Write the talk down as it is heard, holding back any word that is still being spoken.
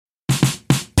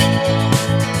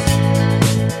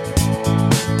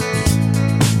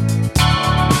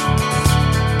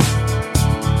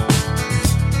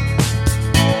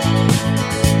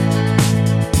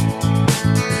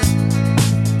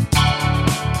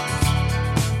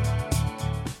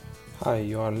Hi,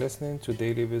 you are listening to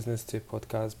Daily Business Tip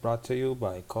Podcast brought to you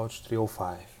by Coach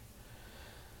 305.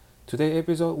 Today's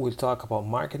episode will talk about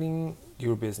marketing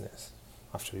your business.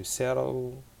 After you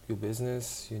settle your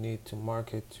business, you need to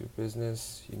market your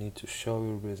business, you need to show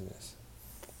your business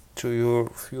to your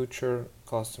future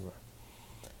customer.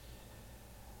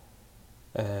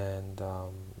 And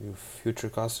your future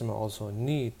customer also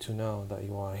need to know that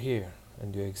you are here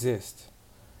and you exist.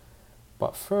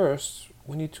 But first,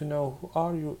 we need to know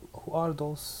who are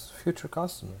those future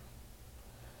customers.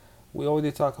 We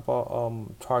already talked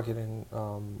about targeting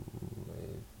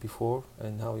before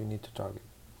and how you need to target.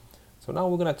 So now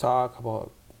we're gonna talk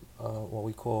about what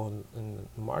we call in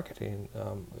marketing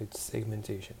it's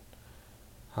segmentation.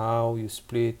 How you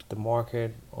split the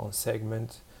market on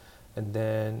segment, and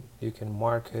then you can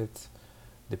market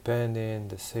depending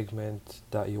the segment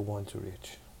that you want to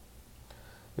reach.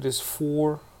 It is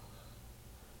four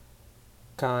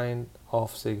kind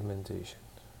of segmentation.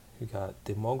 You got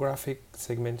demographic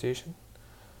segmentation,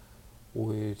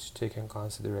 which take in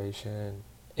consideration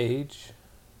age,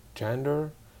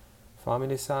 gender,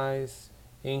 family size,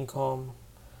 income,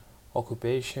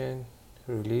 occupation,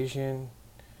 religion,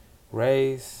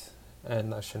 race,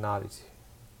 and nationality.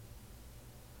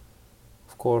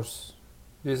 Of course,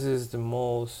 this is the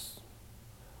most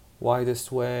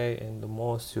widest way and the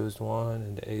most used one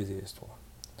and the easiest one.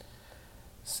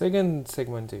 Second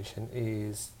segmentation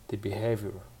is the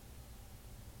behavior.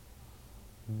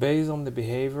 Based on the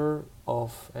behavior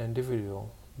of an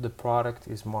individual, the product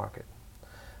is marketed.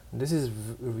 This is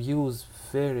used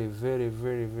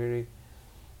very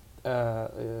uh,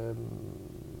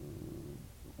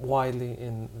 widely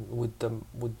in with the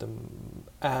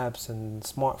apps and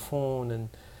smartphone and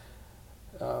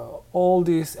all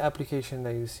these applications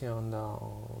that you see on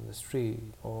the street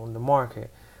or on the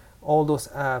market. All those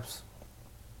apps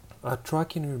are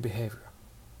tracking your behavior.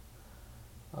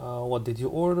 What did you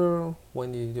order?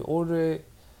 When did you order it?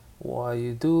 What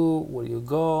you do? Where you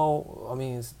go? I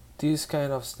mean, this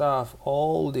kind of stuff.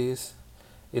 All this,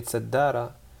 it's a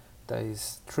data that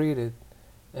is treated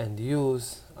and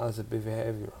used as a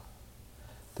behavior.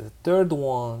 The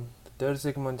third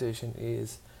segmentation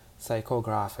is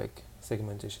psychographic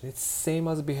segmentation. It's same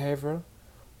as behavior,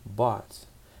 but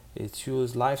it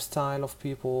uses lifestyle of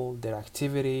people, their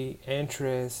activity,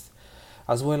 interest,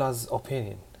 as well as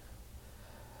opinion.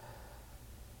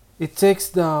 It takes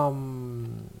the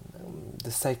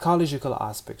psychological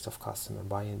aspects of customer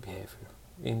buying behavior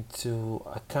into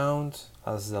account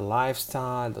as the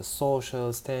lifestyle, the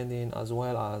social standing, as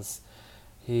well as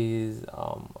the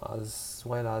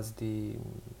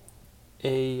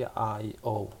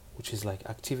AIO, which is like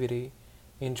activity,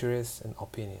 interest, and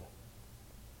opinion.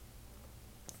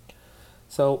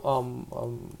 So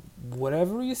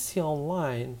whatever you see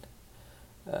online,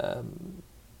 um,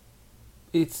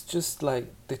 it's just like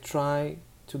they try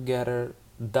to gather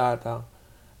data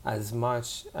as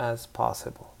much as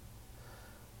possible.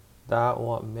 That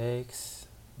what makes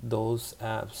those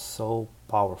apps so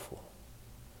powerful.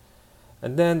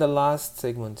 And then the last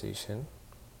segmentation,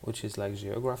 which is like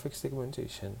geographic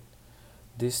segmentation,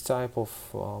 this type of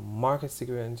market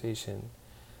segmentation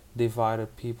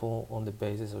divided people on the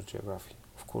basis of geography.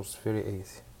 Of course, very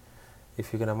easy.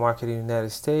 If you're gonna market in the United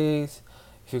States,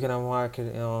 if you're gonna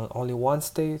market on only one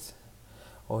state,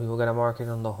 or you're gonna market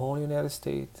on the whole United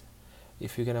States,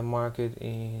 if you're gonna market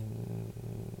in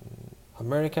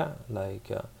America, like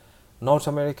North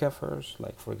America first,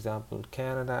 like for example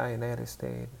Canada, United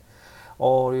States,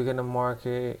 or you're gonna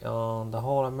market on the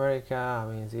whole America. I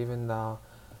mean, even the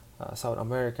South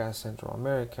America, Central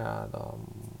America, the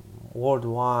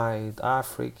worldwide,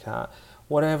 Africa,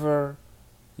 whatever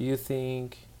you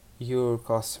think your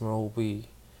customer will be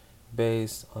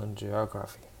based on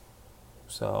geography.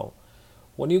 So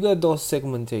when you got those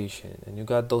segmentation and you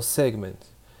got those segments,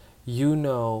 you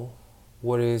know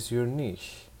what is your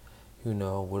niche, you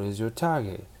know what is your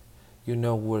target, you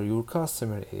know where your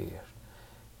customer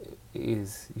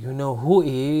is, you know who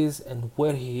he is and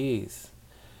where he is.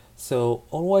 So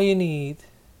all what you need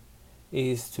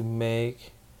is to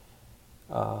make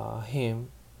him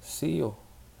see you.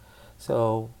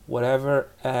 So whatever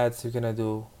ads you're gonna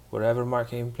do, whatever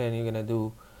marketing plan you're gonna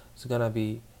do, is gonna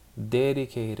be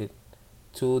dedicated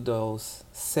to those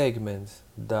segments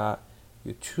that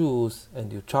you choose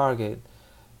and you target.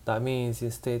 That means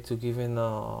instead to giving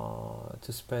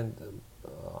to spend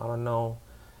I don't know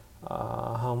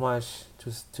how much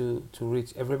to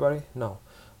reach everybody. No,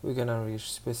 we're gonna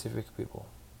reach specific people.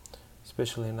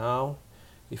 Especially now,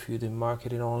 if you did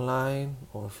marketing online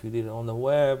or if you did it on the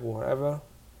web or wherever,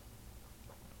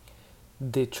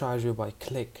 they charge you by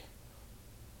click.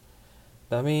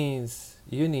 That means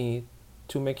you need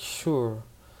to make sure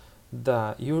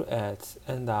that your ads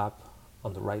end up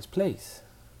on the right place.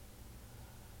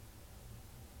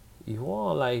 You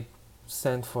want like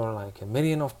send for like a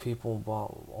million of people, but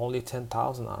only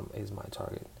 10,000 is my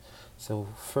target. So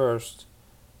first,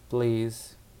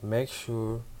 please make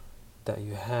sure that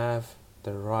you have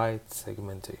the right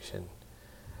segmentation.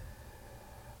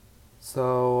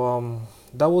 So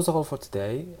that was all for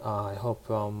today. I hope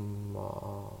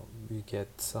you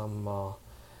get some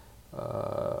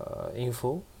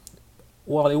info.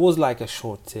 Well, it was like a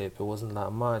short tip. It wasn't that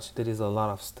much. There is a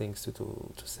lot of things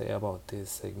to say about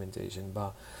this segmentation.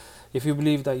 But if you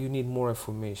believe that you need more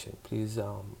information, please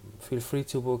feel free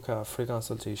to book a free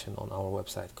consultation on our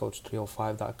website,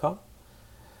 coach305.com.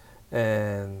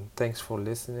 And thanks for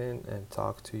listening, and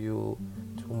talk to you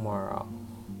tomorrow.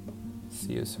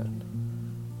 See you soon.